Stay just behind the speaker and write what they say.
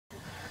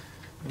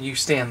you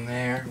stand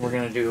there. We're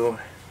gonna do.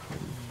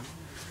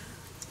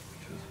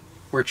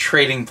 We're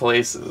trading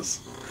places.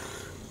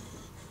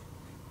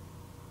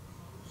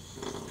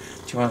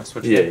 Do you want to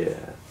switch? Yeah.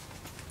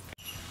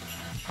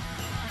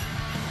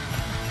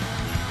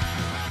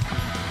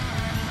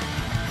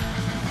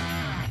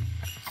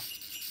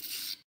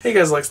 Hey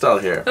guys, Lifestyle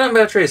here. And I'm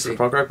Matt Tracy.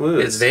 Punk Rock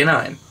Blues. It's day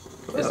 9.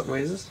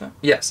 Wait, is this time?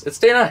 Yes, it's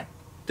day 9.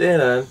 Day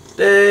 9.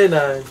 Day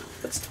 9.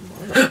 That's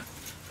tomorrow.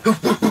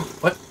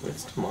 What?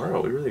 It's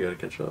tomorrow. We really gotta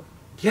catch up.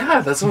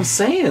 Yeah, that's what I'm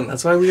saying.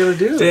 That's why we gotta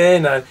do it. Day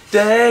 9.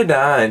 Day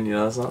 9. You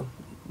know that song?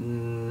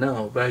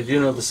 No, but I do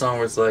know the song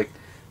where it's like,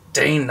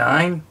 Day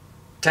 9?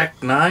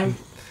 Tech 9?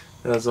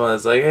 That's the one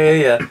that's like,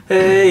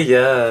 hey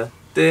yeah,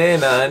 day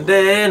 9,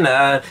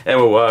 and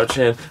we're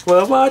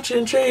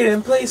watching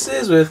Trading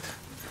Places with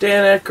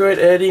Dan Aykroyd,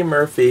 Eddie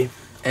Murphy,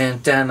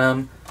 and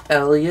Denham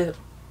Elliott.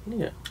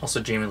 Yeah. Also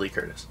Jamie Lee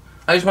Curtis.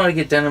 I just want to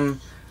get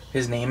Denham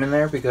his name in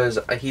there because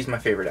he's my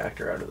favorite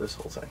actor out of this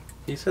whole thing.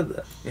 You said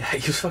that. Yeah,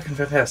 he was fucking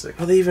fantastic.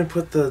 Oh, they even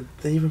put that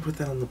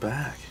on the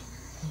back.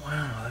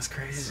 Wow, that's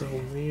crazy. So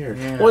weird.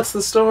 Yeah. What's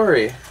the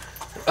story?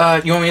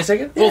 You want me to take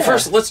it? Yeah. Well,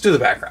 first, let's do the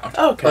background.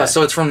 Okay.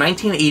 So it's from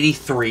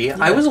 1983. Yeah.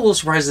 I was a little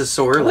surprised it's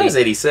so early. That was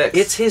 86.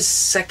 It's his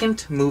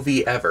second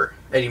movie ever.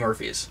 Eddie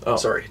Murphy's. Oh.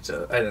 Sorry,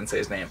 I didn't say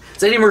his name.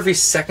 It's Eddie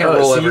Murphy's second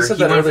role ever. You said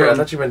that earlier. I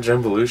thought you meant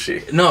Jim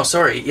Belushi. No,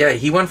 sorry. Yeah,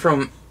 he went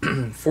from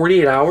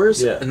 48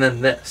 Hours and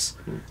then this.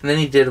 And then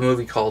he did a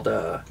movie called,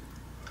 I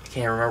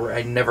can't remember.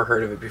 I'd never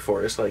heard of it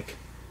before. It's like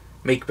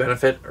Make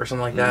Benefit or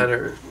something like that,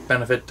 or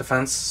Benefit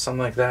Defense,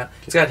 something like that.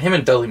 It's got him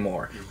and Dudley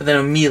Moore. But then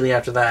immediately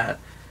after that,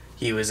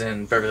 he was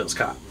in Beverly Hills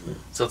Cop.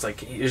 So it's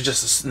like, it was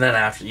just, and then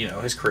after,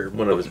 his career.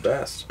 One of his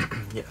best.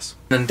 Yes.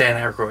 Then Dan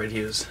Aykroyd,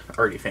 he was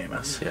already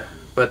famous. Yeah.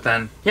 But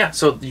then,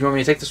 so you want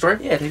me to take the story?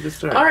 Yeah, take the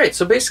story. Alright,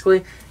 so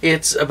basically,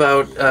 it's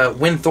about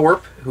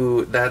Winthorpe,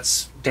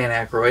 that's Dan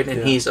Aykroyd,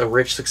 and he's a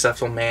rich,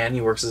 successful man.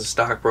 He works as a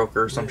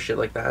stockbroker or some shit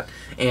like that.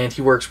 And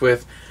he works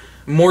with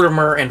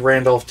Mortimer and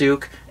Randolph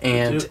Duke,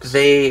 and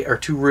they are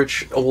two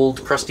rich,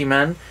 old, crusty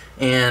men,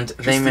 and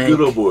they make... the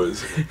good old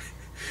boys.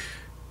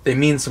 They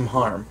mean some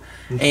harm.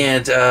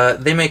 And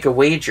they make a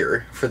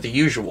wager for the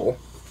usual.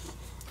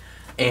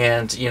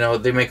 And,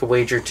 they make a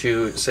wager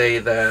to say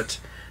that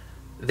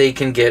they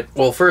can get...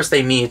 Well, first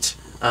they meet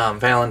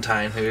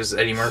Valentine, who's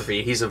Eddie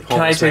Murphy. He's a homeless man.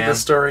 Can I take the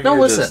story? No,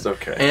 listen. Just,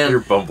 okay. And,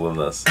 you're bumbling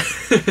this.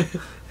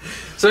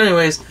 So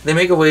anyways, they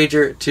make a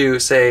wager to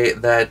say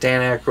that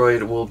Dan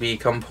Aykroyd will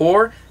become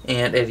poor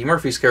and Eddie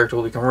Murphy's character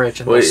will become rich,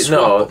 and they'll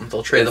swap them.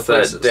 They'll trade the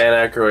places. Dan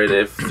Aykroyd,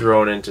 if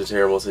thrown into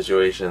terrible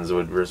situations,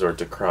 would resort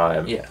to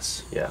crime.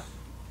 Yes. Yeah.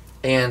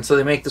 And so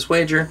they make this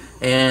wager,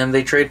 and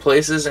they trade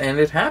places, and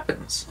it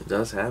happens. It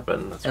does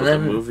happen. That's and what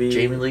then the movie...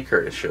 Jamie Lee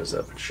Curtis shows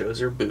up and shows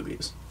her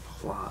boobies.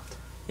 A lot.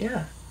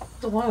 Yeah.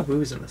 There's a lot of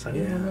boobies in this. I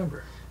don't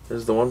remember.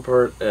 There's the one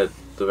part at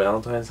the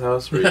Valentine's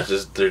house where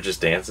they're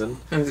just dancing.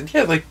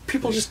 Yeah, like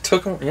people just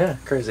took them. Yeah,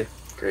 crazy.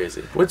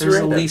 Crazy. What's your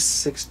rating? There's at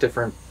least 6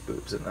 different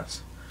boobs in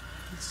this.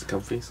 It's a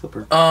comfy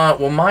slipper.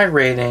 Well, my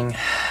rating...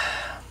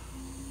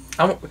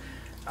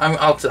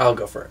 I'll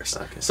go first.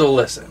 Okay. So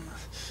listen.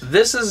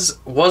 This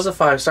was a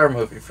 5-star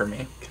movie for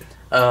me.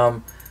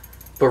 Okay.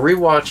 But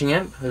rewatching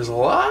it, there's a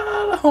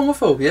lot of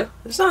homophobia.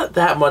 There's not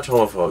that much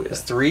homophobia.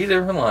 There's 3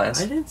 different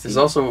lines. I didn't see There's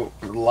also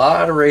a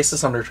lot of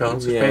racist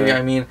undertones. Which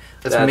maybe,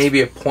 that's maybe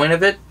a point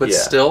of it, but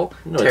still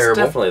terrible. It's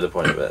definitely the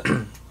point of it.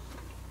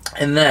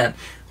 And then,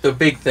 the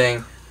big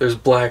thing, there's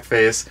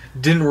blackface.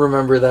 Didn't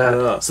remember that.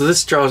 Yeah. So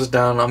this draws it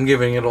down. I'm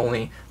giving it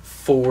only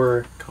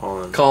 4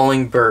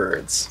 calling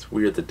birds. It's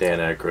weird that Dan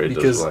Aykroyd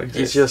does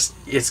blackface. Because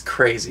it's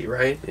crazy,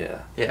 right?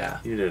 Yeah. Yeah.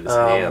 You did his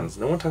hands.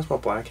 No one talks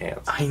about black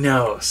hands. I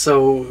know.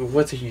 So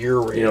what's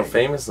your rating?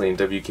 Famously in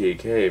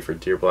WKK for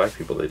Dear Black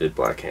People, they did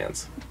black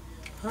hands.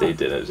 They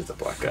did it. It's a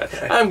black guy.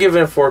 Okay. I'm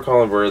giving it 4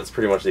 calling birds.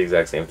 Pretty much the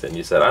exact same thing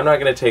you said. I'm not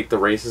going to take the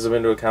racism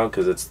into account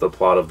because it's the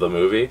plot of the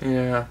movie.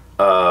 Yeah.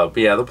 But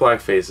yeah, the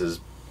blackface is...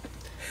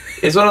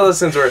 It's one of those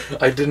things where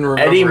I didn't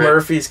remember Eddie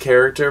Murphy's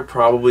character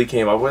probably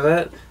came up with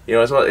it.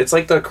 It's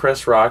like the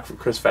Chris Rock,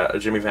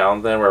 Jimmy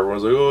Fallon thing where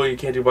everyone's like, oh, you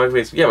can't do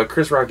blackface. Yeah, but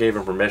Chris Rock gave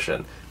him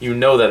permission. You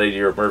know that Eddie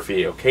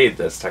Murphy okayed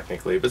this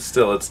technically, but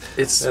still, it's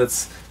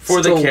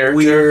for the character,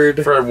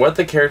 weird. For what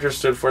the character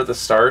stood for at the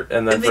start,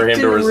 and then for him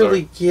to resort.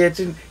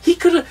 He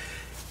could have.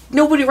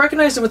 Nobody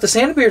recognized him with the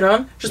Santa beard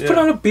on. Just put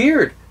on a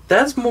beard.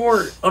 That's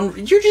more...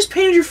 you're just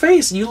painted your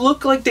face. You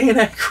look like Dan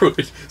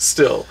Aykroyd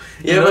still.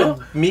 You know?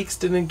 But Meeks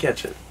didn't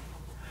catch it.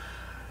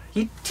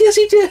 Yes,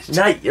 he did.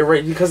 You're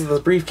right, because of the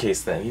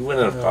briefcase thing. He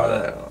wouldn't have caught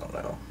it. I don't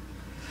know.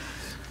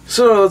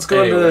 So let's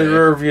go into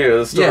the review,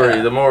 the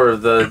story, the more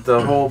of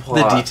the whole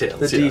plot. The details.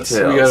 The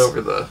details. We got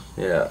over the...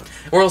 Yeah.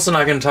 We're also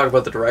not going to talk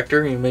about the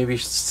director. You maybe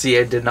see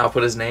I did not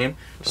put his name.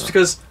 Just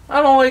because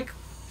I don't like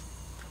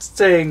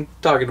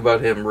talking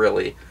about him,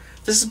 really.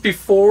 This is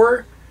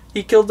before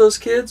he killed those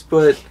kids,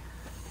 but...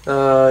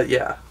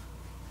 yeah.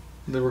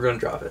 Then we're going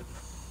to drop it.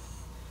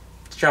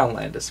 John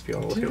Landis, if you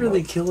want to look at him. He didn't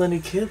really kill any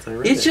kids.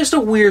 It's just a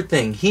weird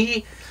thing.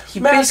 He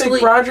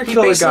basically Roger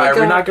killed a guy.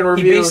 We're not going to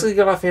review. He basically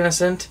got off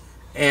innocent,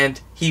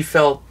 and he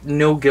felt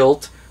no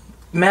guilt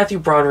Matthew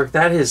Broderick,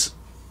 that has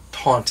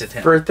taunted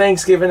him. For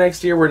Thanksgiving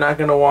next year, we're not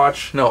going to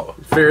watch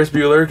Ferris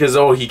Bueller because,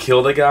 he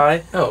killed a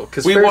guy. No,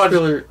 because Ferris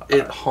Bueller,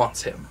 it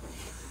haunts him.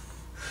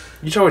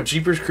 You talk about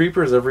Jeepers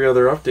Creepers every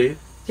other update.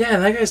 Yeah,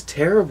 and that guy's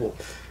terrible.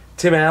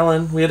 Tim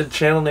Allen, we had a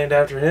channel named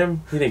after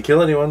him. He didn't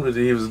kill anyone, but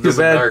he was He's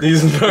a narc.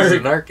 He's a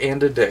narc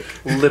and a dick.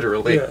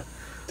 Literally. Yeah.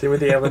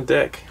 Timothy Allen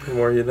Dick. The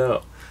more you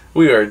know.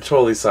 We are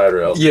totally side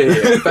railed.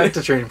 Yeah. Back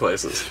to Trading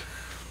Places.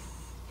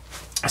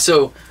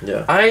 So,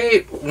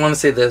 I want to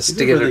say this.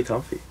 These are really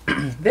comfy.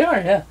 They are,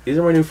 yeah. These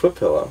are my new foot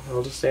pillow.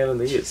 I'll just stand on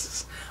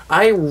these.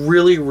 I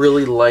really,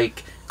 really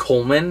like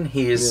Coleman.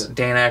 He's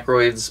Dan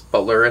Aykroyd's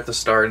butler at the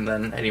start, and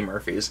then Eddie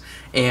Murphy's.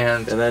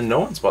 And then no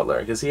one's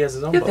butler, because he has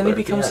his own butler. Then he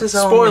becomes his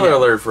own. Spoiler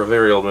alert for a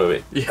very old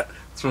movie. Yeah.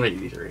 It's from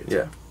 83.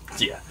 Yeah.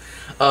 Yeah.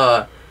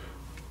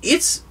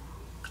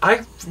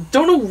 I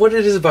don't know what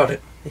it is about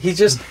it. He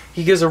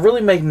gives a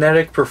really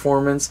magnetic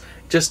performance.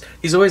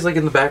 He's always like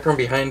in the background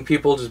behind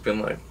people, just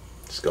being like,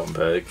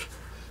 scumbag.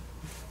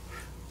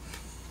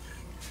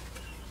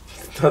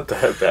 Not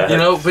that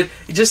bad. But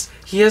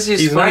he has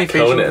these funny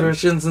facial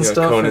expressions and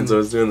stuff. Conan's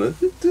always doing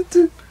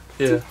the...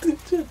 Yeah.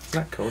 It's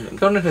not Conan.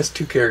 Conan has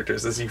two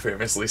characters, as you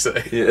famously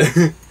say. Yeah.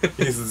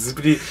 He's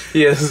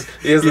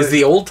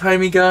the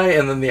old-timey guy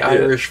and then the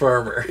Irish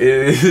farmer.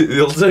 The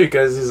old-timey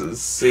guy is the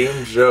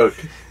same joke.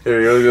 He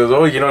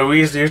goes, we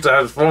used to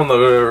have a phone that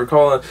we were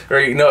calling...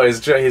 his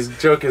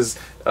joke is...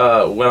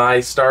 when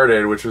I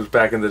started, which was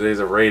back in the days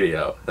of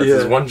radio. That's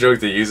his one joke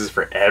that he uses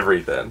for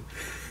everything.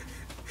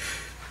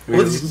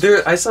 Well,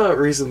 I saw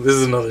recently, this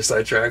is another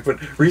sidetrack,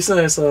 but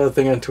recently I saw a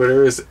thing on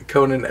Twitter, is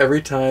Conan,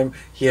 every time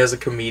he has a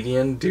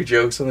comedian do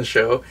jokes on the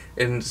show,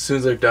 and as soon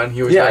as they're done,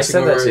 he was I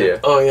sent that to you.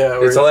 Oh, yeah.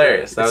 It's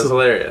hilarious. That was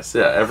hilarious.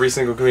 Yeah, every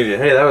single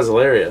comedian. Hey, that was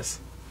hilarious.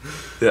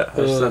 Yeah, I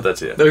just sent that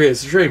to you. Okay,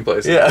 so Trading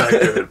Places.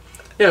 Yeah.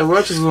 Yeah, we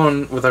watched this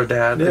one with our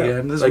dad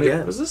again.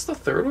 Was this the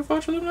third we've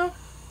watched with him now?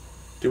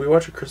 Did we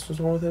watch a Christmas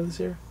one with him this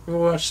year? We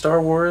watched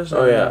Star Wars.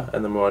 Oh, yeah.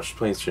 And then we watched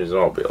Planes, Trains, and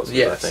Automobiles.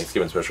 Yeah.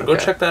 Thanksgiving special. Go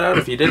check that out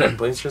if you didn't.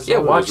 Planes, Trains, and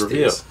Automobiles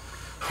review.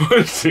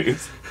 Watch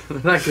these.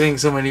 They're not getting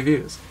so many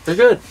views. They're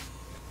good.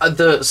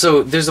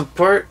 So there's a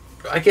part...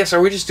 I guess,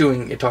 are we just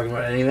talking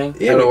about anything?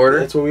 Yeah, out of order?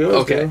 That's what we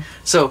always do.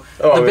 So,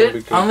 the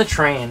bit on the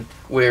train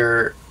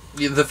where...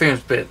 The famous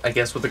bit, I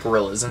guess, with the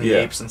gorillas and the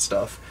apes and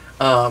stuff.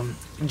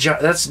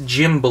 That's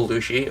Jim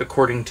Belushi,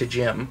 according to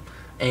Jim.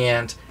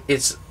 And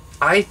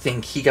I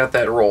think he got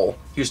that role.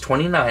 He was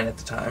 29 at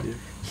the time. Yeah.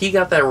 He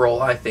got that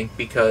role, I think,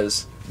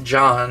 because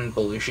John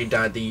Belushi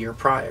died the year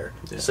prior.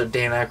 Yeah. So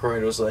Dan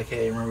Aykroyd was like,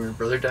 hey, remember your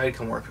brother died?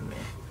 Come work with me.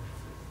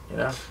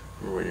 Remember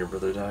when your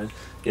brother died?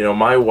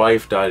 My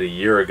wife died a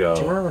year ago.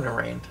 Do you remember when it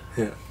rained?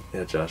 Yeah.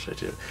 Yeah, Josh, I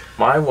do.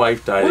 My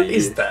wife died What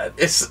is that?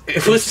 It's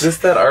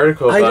just that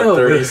article about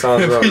 30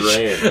 songs about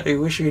rain. I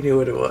wish we knew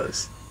what it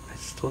was. I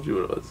just told you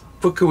what it was.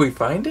 But could we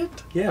find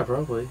it? Yeah,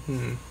 probably.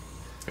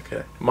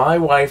 Okay. My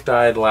wife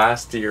died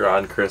last year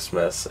on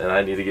Christmas, and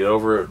I need to get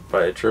over it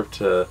by a trip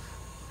to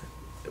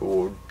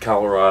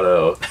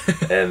Colorado,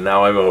 and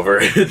now I'm over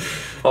it.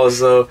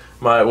 Also,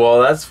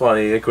 that's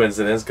funny, a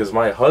coincidence, because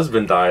my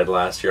husband died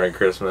last year on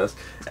Christmas,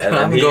 and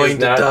I'm going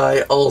to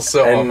die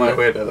also on my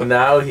way to them.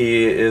 Now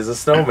he is a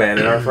snowman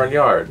in our front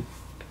yard.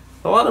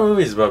 A lot of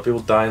movies about people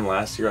dying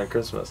last year on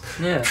Christmas.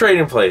 Yeah.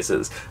 Trading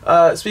Places.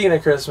 Speaking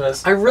of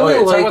Christmas, I really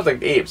like... talk about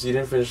the apes. You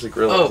didn't finish the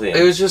gorilla theme.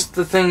 It was just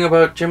the thing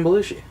about Jim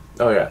Belushi.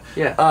 Oh, yeah.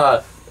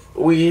 Yeah.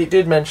 We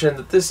did mention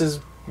that this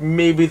is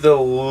maybe the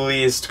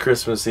least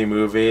Christmassy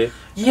movie.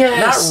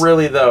 Yes. Not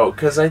really, though,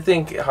 because I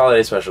think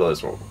Holiday Special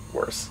is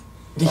worse.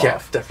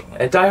 Yeah, definitely.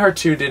 And Die Hard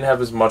 2 didn't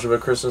have as much of a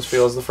Christmas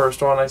feel as the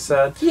first one, I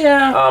said.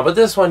 Yeah. But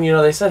this one,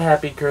 they said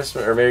Happy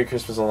Christmas or Merry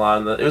Christmas a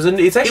lot.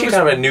 It's actually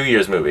kind of a New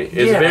Year's movie.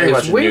 It's very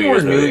much a New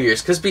Year's movie. New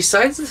Year's, because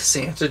besides the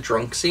Santa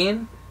drunk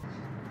scene...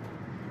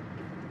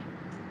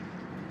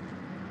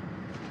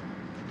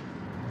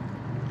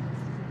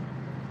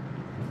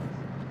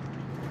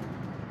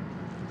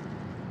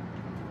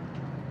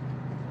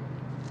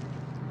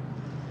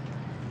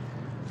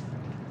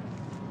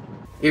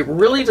 It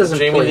really doesn't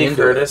Jamie play Lee into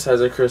Curtis it. has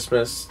a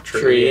Christmas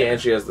tree, and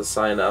she has the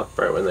sign up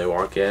right when they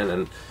walk in,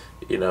 and,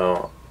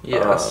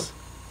 Yes.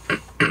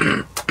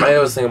 I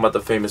always think about the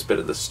famous bit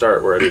at the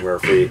start where Eddie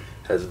Murphy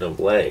has no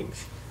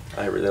legs.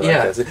 I really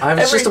like that. I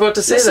was just about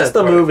to say this that. This is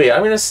the movie.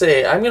 I'm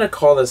going to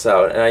call this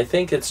out, and I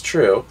think it's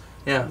true.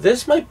 Yeah.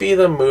 This might be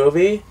the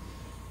movie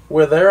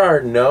where there are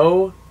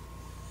no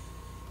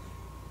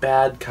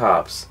bad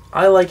cops.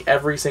 I like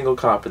every single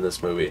cop in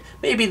this movie.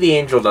 Maybe the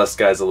Angel Dust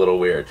guy's a little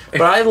weird,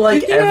 but I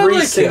like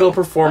every single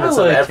performance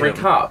of every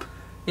cop.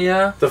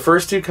 Yeah. The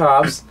first two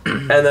cops,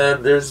 and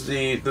then there's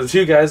the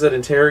two guys that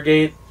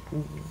interrogate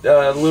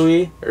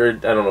Louis, or I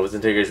don't know if it's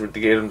interrogation, but they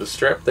get him to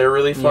strip. They're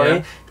really funny.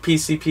 Yeah.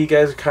 PCP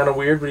guys are kind of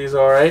weird, but he's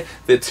alright.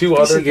 The two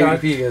other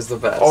cops, is the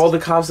best. all the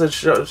cops that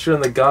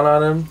shooting the gun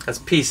on him. That's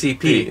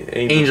PCP.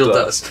 Angel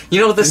Dust.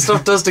 You know what this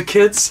stuff does to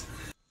kids?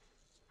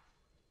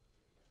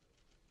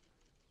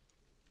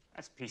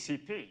 That's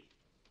PCP.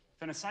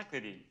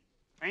 Phencyclidine.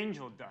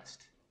 Angel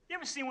dust. You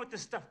ever seen what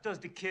this stuff does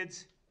to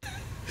kids?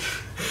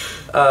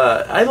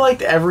 I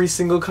liked every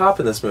single cop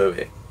in this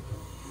movie.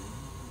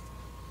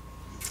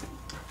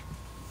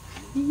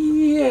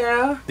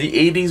 Yeah.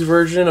 The 80s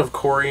version of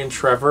Corey and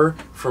Trevor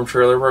from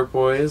Trailer Park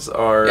Boys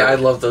are... Yeah, I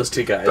love those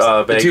two guys.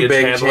 The two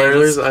baggage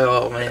handlers.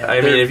 Oh, man.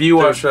 I mean, if you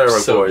watch Trailer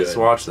Park so Boys,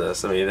 good. watch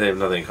this. I mean, they have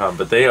nothing in common,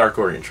 but they are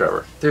Corey and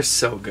Trevor. They're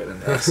so good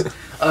in this.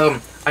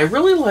 I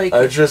really like...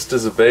 Just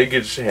as a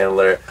baggage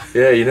handler.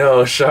 Yeah, you know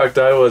how shocked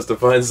I was to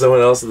find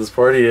someone else at this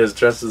party is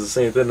dressed as the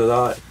same thing as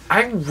I.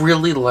 I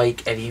really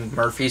like Eddie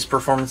Murphy's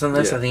performance in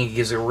this. Yeah. I think he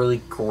gives a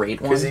really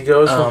great one. Because he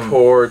goes from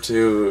poor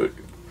to...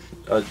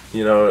 a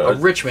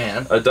rich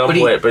man. A dumb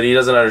wit, but he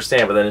doesn't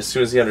understand. But then as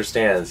soon as he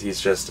understands,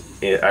 he's just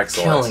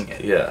excellent. Killing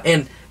it. Yeah.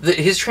 And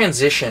his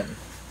transition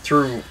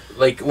through,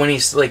 like, when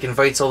he's, like,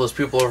 invites all those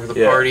people over to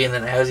the party, and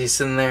then as he's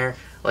sitting there,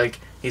 like,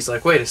 he's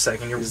like, wait a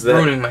second, you're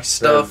ruining my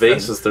stuff. That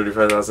vase was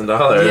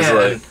 $35,000. Yeah,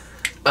 like,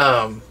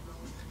 and,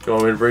 you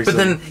want me to break but some?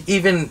 then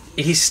even,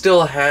 he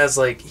still has,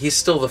 like, he's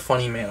still the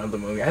funny man of the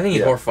movie. I think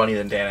he's more funny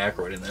than Dan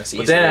Aykroyd in this.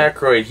 But Dan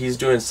Aykroyd, he's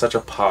doing such a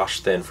posh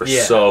thing for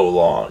so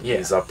long. Yeah.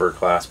 He's upper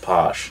class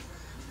posh.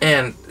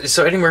 And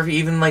so Eddie Murphy,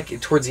 even like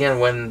towards the end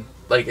when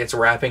like it's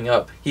wrapping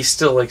up, he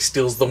still like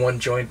steals the one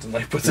joint and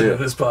like puts it in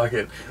his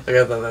pocket. Like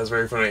I thought that was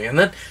very funny. And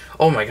then,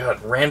 oh my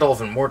God, Randolph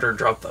and Mortar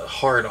dropped the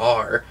hard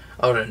R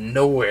out of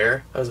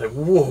nowhere. I was like,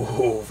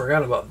 whoa,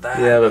 forgot about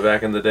that. Yeah, but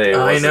back in the day, it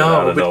wasn't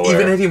out of but nowhere.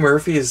 even Eddie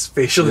Murphy's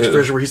facial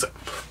expression where he's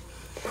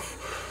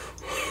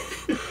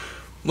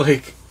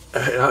like,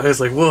 I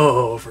was like,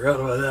 whoa, forgot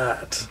about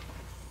that.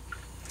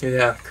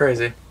 Yeah,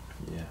 crazy.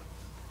 Yeah.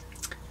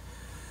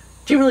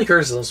 Jamie Lee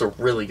Curtis is also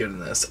really good in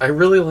this. I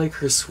really like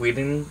her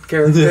Sweden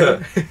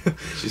character. Yeah.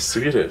 She's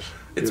Swedish.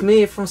 It's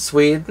me from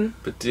Sweden.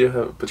 But do you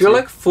have? Do you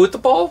like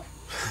football?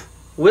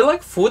 We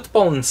like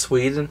football in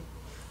Sweden.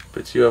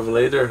 But you have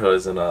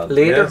lederhosen on.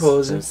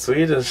 Lederhosen. Yes, in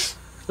Swedish.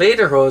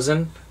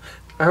 Lederhosen.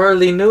 I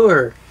hardly knew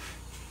her.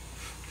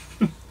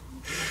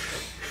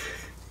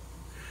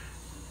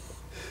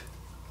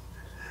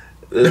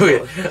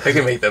 Okay, I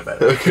can make that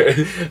better. Okay.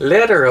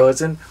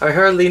 Lederhosen. I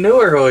hardly knew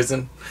her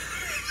hosen.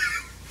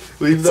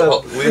 Leave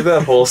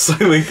that whole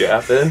silent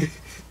gap in.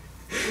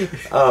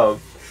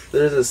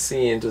 There's a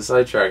scene, to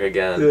sidetrack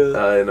again,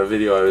 in a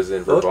video I was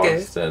in for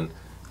Boston,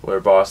 where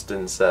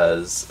Boston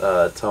says,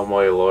 tell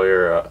my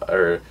lawyer,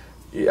 or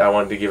I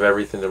wanted to give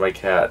everything to my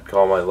cat,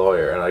 call my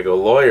lawyer. And I go,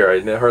 lawyer?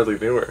 I hardly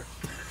knew her.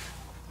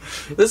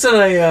 Listen,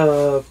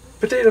 a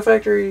Potato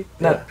Factory?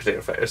 Not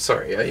Potato Factory,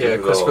 sorry.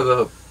 Quest for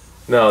the...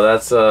 No,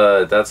 that's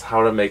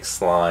How to Make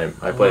Slime.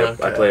 I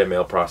play a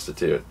male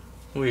prostitute.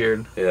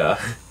 Weird. Yeah.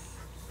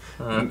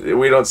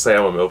 We don't say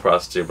I'm a male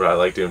prostitute, but I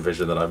like to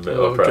envision that I'm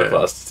a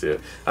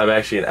prostitute. I'm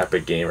actually an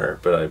epic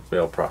gamer, but I'm a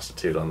male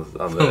prostitute at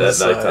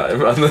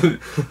nighttime.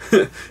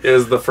 It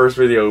was the first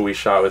video we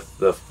shot with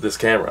this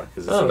camera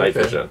because it's night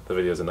vision. The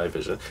video's in night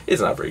vision.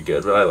 It's not very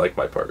good, but I like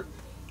my part.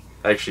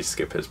 I actually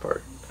skip his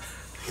part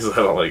because I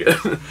don't like it.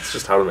 It's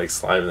just how to make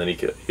slime, and then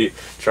he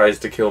tries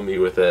to kill me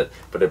with it,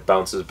 but it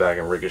bounces back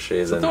and ricochets.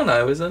 Is that the one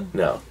I was in?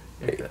 No.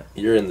 Okay.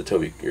 You're in the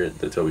Toby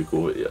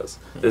Cool videos.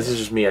 Yeah. This is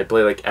just me. I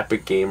play like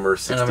Epic Gamer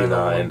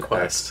 69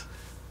 Quest.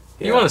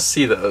 Yeah. You want to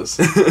see those?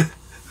 I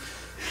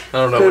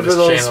don't know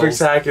Pivotal what his channel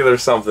Spectacular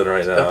something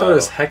right now. I thought it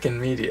was Heckin'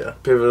 Media.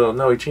 Pivotal.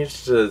 No, he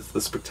changed it to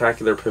the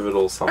Spectacular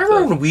Pivotal something. I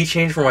remember when we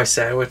changed from my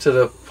sandwich to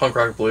the Punk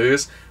Rock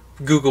Blues.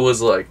 Google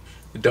was like,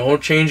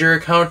 "Don't change your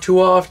account too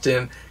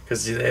often."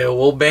 Because they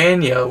will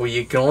ban you. Well,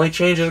 you can only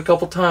change it a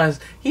couple times.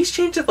 He's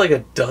changed it like a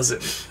dozen.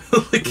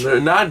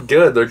 They're not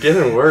good. They're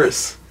getting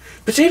worse.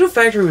 Potato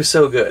Factory was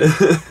so good.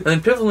 And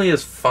then Pivotal Media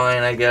is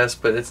fine, I guess,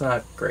 but it's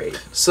not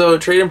great. So,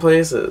 Trading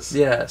Places.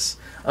 Yes.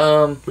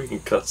 We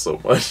can cut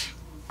so much.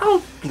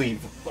 I'll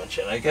leave a bunch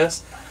in, I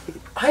guess.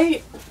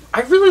 I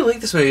really like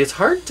this movie. It's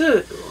hard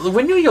to...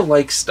 When you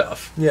like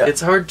stuff,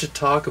 it's hard to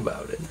talk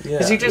about it.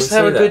 Because you just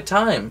have a good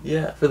time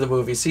for the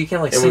movie, so you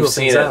can't like single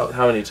things out.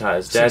 How many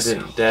times? Dad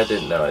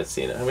didn't know I'd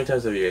seen it. How many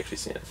times have you actually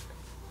seen it?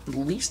 At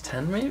least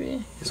 10,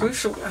 maybe? So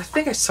I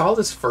think I saw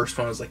this first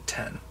one, it was like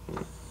 10.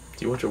 Do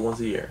you watch it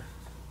once a year?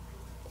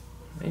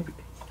 Maybe.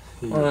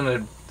 Yeah. Well,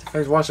 then if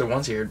I watched it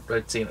once a year,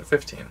 I'd seen it at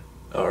 15.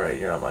 Oh, right,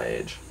 you're not my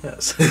age.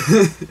 Yes. That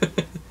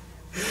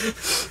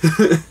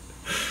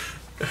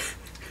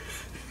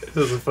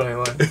was a funny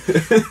line.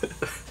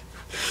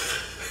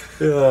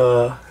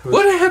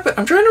 What happened?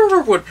 I'm trying to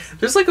remember what...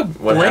 There's like a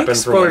what blank happened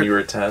spot. from when you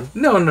were 10?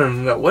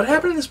 No. What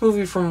happened in this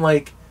movie from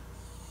like...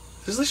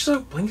 There's like just a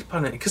blank spot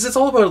in it. Because it's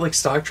all about like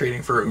stock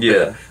trading for a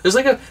bit.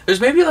 There's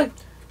maybe like...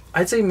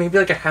 I'd say maybe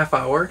like a half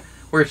hour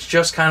where it's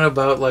just kind of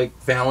about like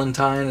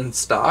Valentine and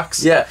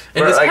stocks. Yeah,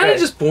 and it's kind of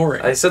just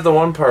boring. I said the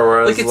one part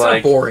where I was like, it's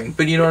not boring,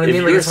 but you know what I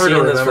mean. Like, it's hard to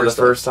remember this for the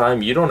first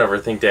time. You don't ever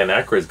think Dan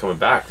Aykroyd's coming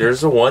back.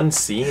 There's one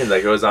scene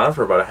that goes on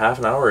for about a half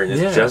an hour, and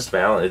it's just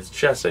It's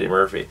just Eddie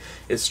Murphy.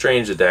 It's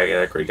strange that Dan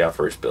Aykroyd got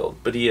first billed,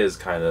 but he is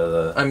kind of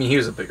the. I mean, he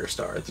was a bigger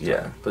star at the time.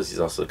 Yeah, plus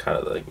he's also kind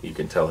of like you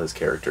can tell his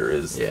character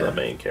is the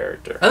main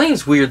character. I think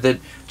it's weird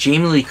that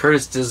Jamie Lee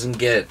Curtis doesn't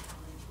get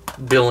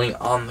billing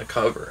on the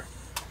cover.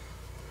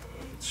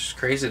 It's just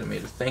crazy to me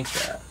to think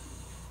that.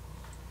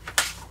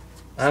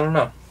 I don't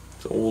know.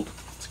 It's old.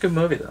 It's a good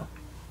movie, though.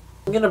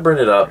 I'm gonna bring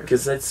it up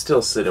because it's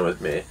still sitting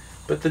with me.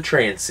 But the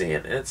train scene,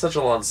 and it's such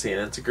a long scene,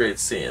 and it's a great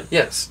scene.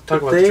 Yes,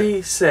 talk about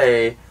They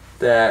say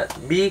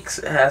that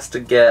Beeks has to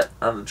get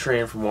on the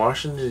train from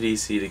Washington,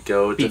 D.C. to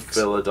go to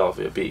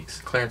Philadelphia.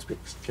 Beeks. Clarence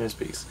Beeks. Clarence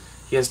Beeks.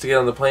 He has to get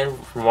on the plane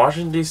from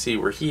Washington, D.C.,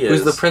 where he is.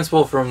 Who's the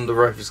principal from the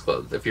Breakfast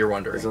Club, if you're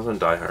wondering. He's also in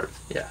Die Hard.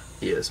 Yeah,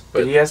 he is.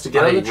 But he has to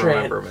get on the train.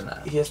 Remember him in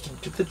that. He has to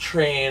get the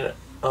train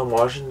on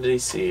Washington,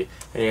 D.C.,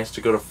 and he has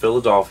to go to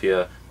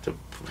Philadelphia to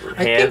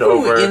hand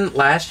over. In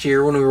last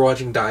year when we were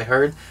watching Die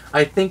Hard,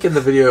 I think in the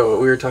video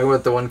we were talking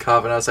about the one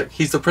cop, and I was like,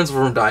 he's the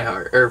principal from Die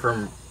Hard, or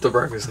from the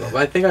Breakfast Club.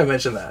 I think I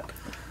mentioned that.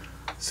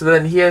 So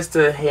then he has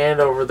to hand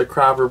over the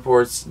crop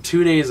reports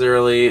 2 days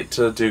early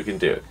to Duke and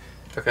Duke.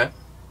 Okay.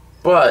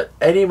 But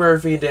Eddie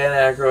Murphy, Dan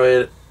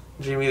Aykroyd,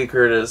 Jamie Lee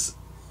Curtis,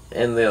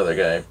 and the other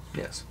guy,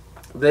 yes,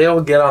 they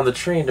all get on the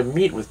train to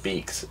meet with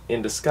Beeks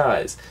in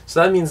disguise.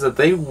 So that means that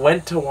they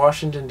went to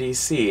Washington,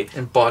 D.C.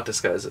 and bought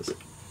disguises.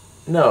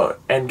 No,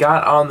 and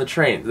got on the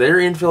train. They're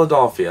in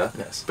Philadelphia,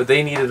 yes, but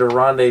they needed a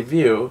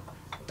rendezvous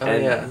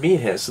and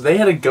meet him. So they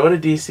had to go to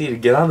D.C. to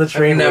get on the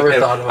train. I never with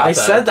him. thought about that. I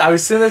said that. I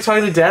was sitting there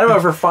talking to Dad about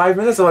it for 5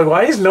 minutes. I'm like,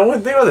 why is no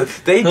one thinking about this?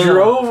 They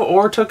drove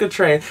or took a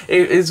train.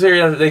 It's very.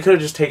 They could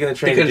have just taken the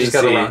train to D.C. They could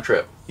have just got a round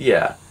trip.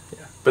 Yeah.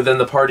 But then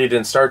the party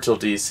didn't start till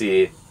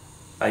D.C.,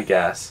 I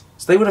guess.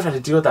 So they would have had to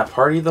deal with that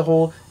party the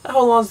whole...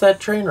 How long's that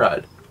train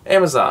ride?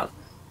 Amazon.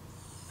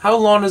 How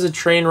long is a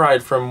train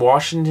ride from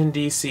Washington,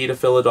 D.C. to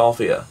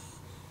Philadelphia?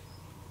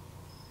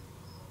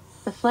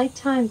 The flight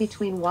time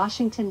between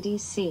Washington,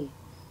 D.C.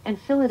 and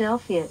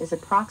Philadelphia is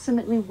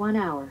approximately 1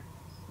 hour.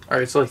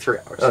 Alright, it's like 3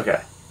 hours.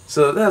 Okay.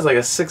 So that was like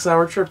a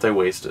 6-hour trip they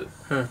wasted.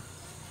 Huh.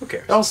 Who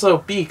cares? Also,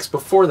 Beeks,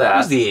 before that... It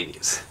was the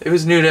 80s. It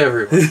was new to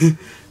everyone.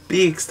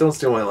 Beeks, don't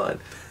steal my line.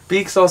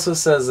 Beeks also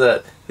says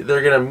that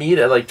they're gonna meet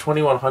at like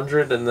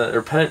 2100, and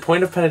their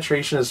point of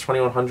penetration is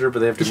 2100, but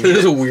they have to meet. It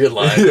is a weird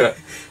line. Yeah.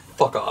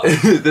 Fuck off.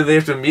 Then they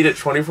have to meet at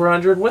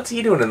 2400. What's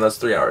he doing in those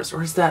 3 hours?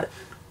 Or is that?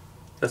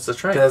 That's the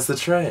train. That's the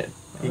train.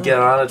 He got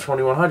on at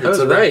 2100. That was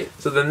so then, right.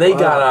 So then they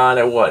got on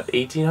at what?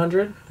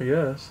 1800. I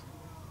guess.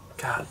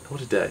 God,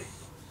 what a day.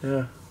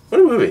 Yeah. What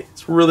a movie.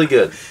 It's really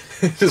good.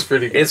 It's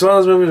pretty good. It's one of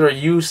those movies where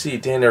you see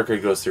Dan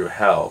Aykroyd goes through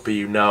hell, but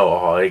you know,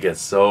 oh, it gets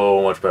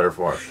so much better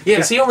for him. Yeah.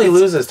 Because he only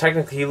loses,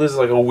 technically, he loses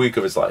like a week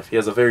of his life. He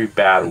has a very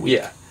bad week.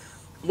 Yeah.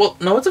 Well,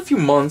 no, it's a few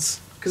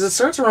months, because it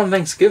starts around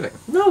Thanksgiving.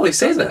 No, they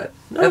say that.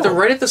 No.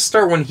 Right at the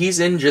start, when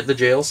he's in the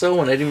jail cell,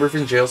 when Eddie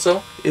Murphy's in jail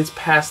cell. It's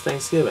past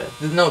Thanksgiving.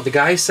 No, the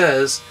guy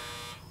says...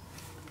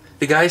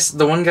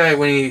 The one guy,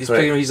 when he's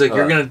picking him, he's like,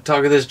 you're going to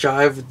talk of this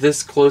jive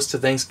this close to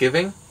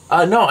Thanksgiving?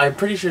 No, I'm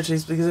pretty sure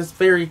it's because it's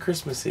very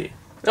Christmassy.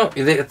 No,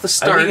 at the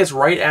start... I think it's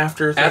right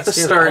after Thanksgiving. At the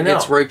start,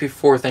 it's right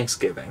before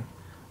Thanksgiving.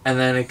 And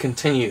then it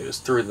continues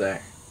through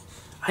there.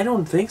 I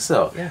don't think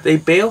so. Yeah. They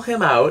bail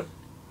him out.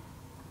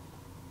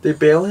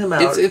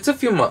 It's a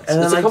few months.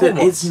 And it's then, a couple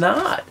months. It's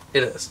not.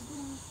 It is.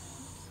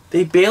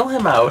 They bail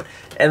him out,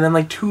 and then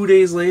like 2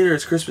 days later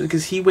it's Christmas,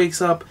 because he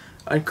wakes up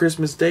on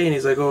Christmas Day and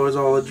he's like, oh, it's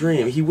all a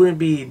dream. He wouldn't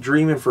be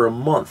dreaming for a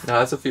month. No,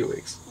 that's a few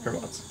weeks or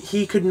months.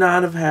 He could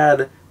not have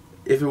had...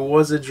 If it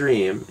was a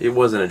dream, it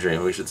wasn't a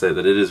dream. We should say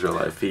that it is real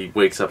life. He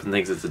wakes up and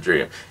thinks it's a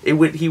dream. He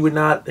would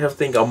not have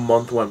think a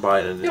month went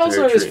by and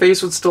his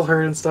face would still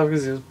hurt and stuff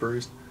because he was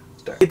bruised.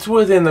 It's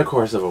within the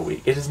course of a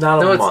week. It is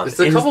not a month. It's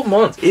a couple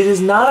months. It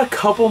is not a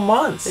couple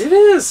months. It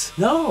is.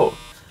 No.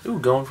 Ooh,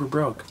 going for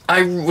broke.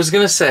 I was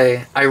gonna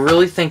say, I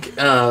really think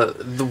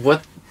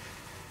what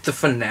the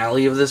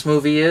finale of this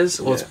movie is.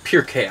 Well, it's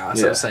pure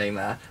chaos. I was saying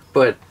that,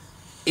 but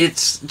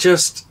it's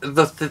just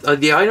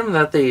the item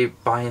that they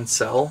buy and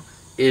sell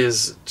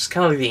is just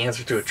kind of like the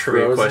answer to a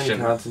trivia question.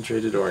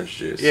 Concentrated orange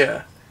juice.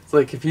 Yeah. It's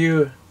like, if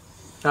you're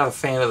not a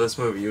fan of this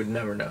movie, you would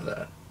never know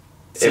that.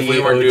 If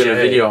we weren't doing a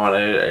video on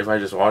it, if I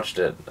just watched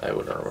it, I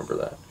wouldn't remember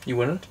that. You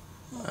wouldn't?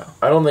 No.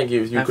 I don't think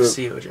you could.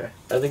 COJ.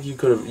 I think you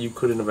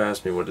couldn't have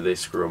asked me what did they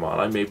screw them on.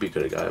 I maybe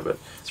could have got it, but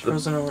it's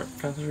frozen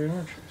concentrated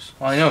orange juice.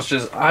 Well, I know it's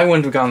just I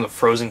wouldn't have gotten the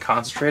frozen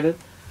concentrated.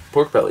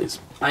 Pork bellies.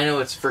 I know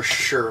it's for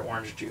sure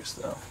orange juice,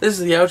 though. This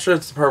is the outro.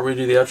 It's the part where we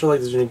do the outro. Like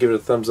this video, give it a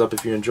thumbs up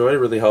if you enjoyed. It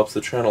really helps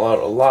the channel out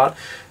a lot.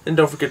 And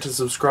don't forget to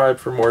subscribe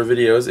for more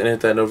videos and hit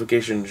that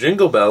notification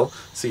jingle bell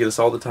so you get us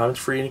all the time. It's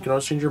free and you can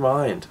always change your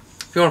mind.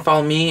 If you want to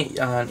follow me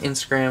on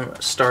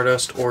Instagram,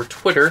 Stardust, or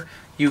Twitter,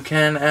 you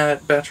can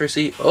at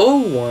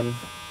BatchRacy01.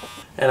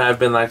 And I've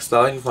been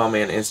Laxdal. You can follow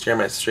me on Instagram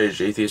at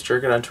Strange Atheist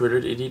Jerk and on Twitter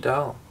at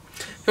EDDoll.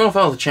 If you want to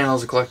follow the channel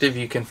as a collective,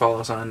 you can follow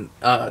us on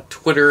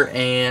Twitter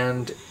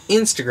and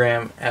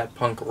Instagram at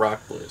Punk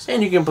Rock Blues.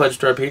 And you can pledge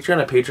to our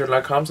Patreon at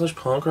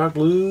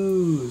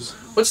patreon.com/punkrockblues.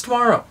 What's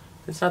tomorrow?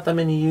 It's not that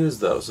many U's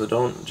though, so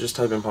don't just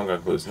type in Punk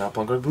Rock Blues, not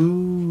Punk Rock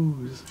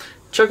Blues.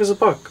 Chuck us a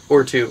buck,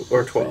 or 2,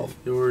 or 12.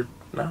 Or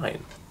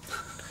 9.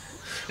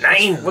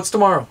 9! What's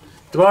tomorrow?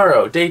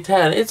 Tomorrow, day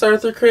 10, it's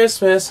Arthur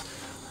Christmas.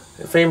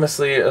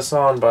 Famously a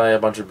song by a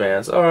bunch of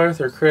bands.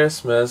 Arthur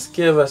Christmas,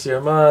 give us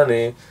your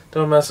money.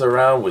 Don't mess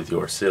around with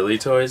your silly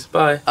toys.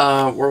 Bye.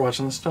 We're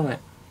watching this tonight.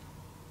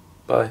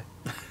 Bye.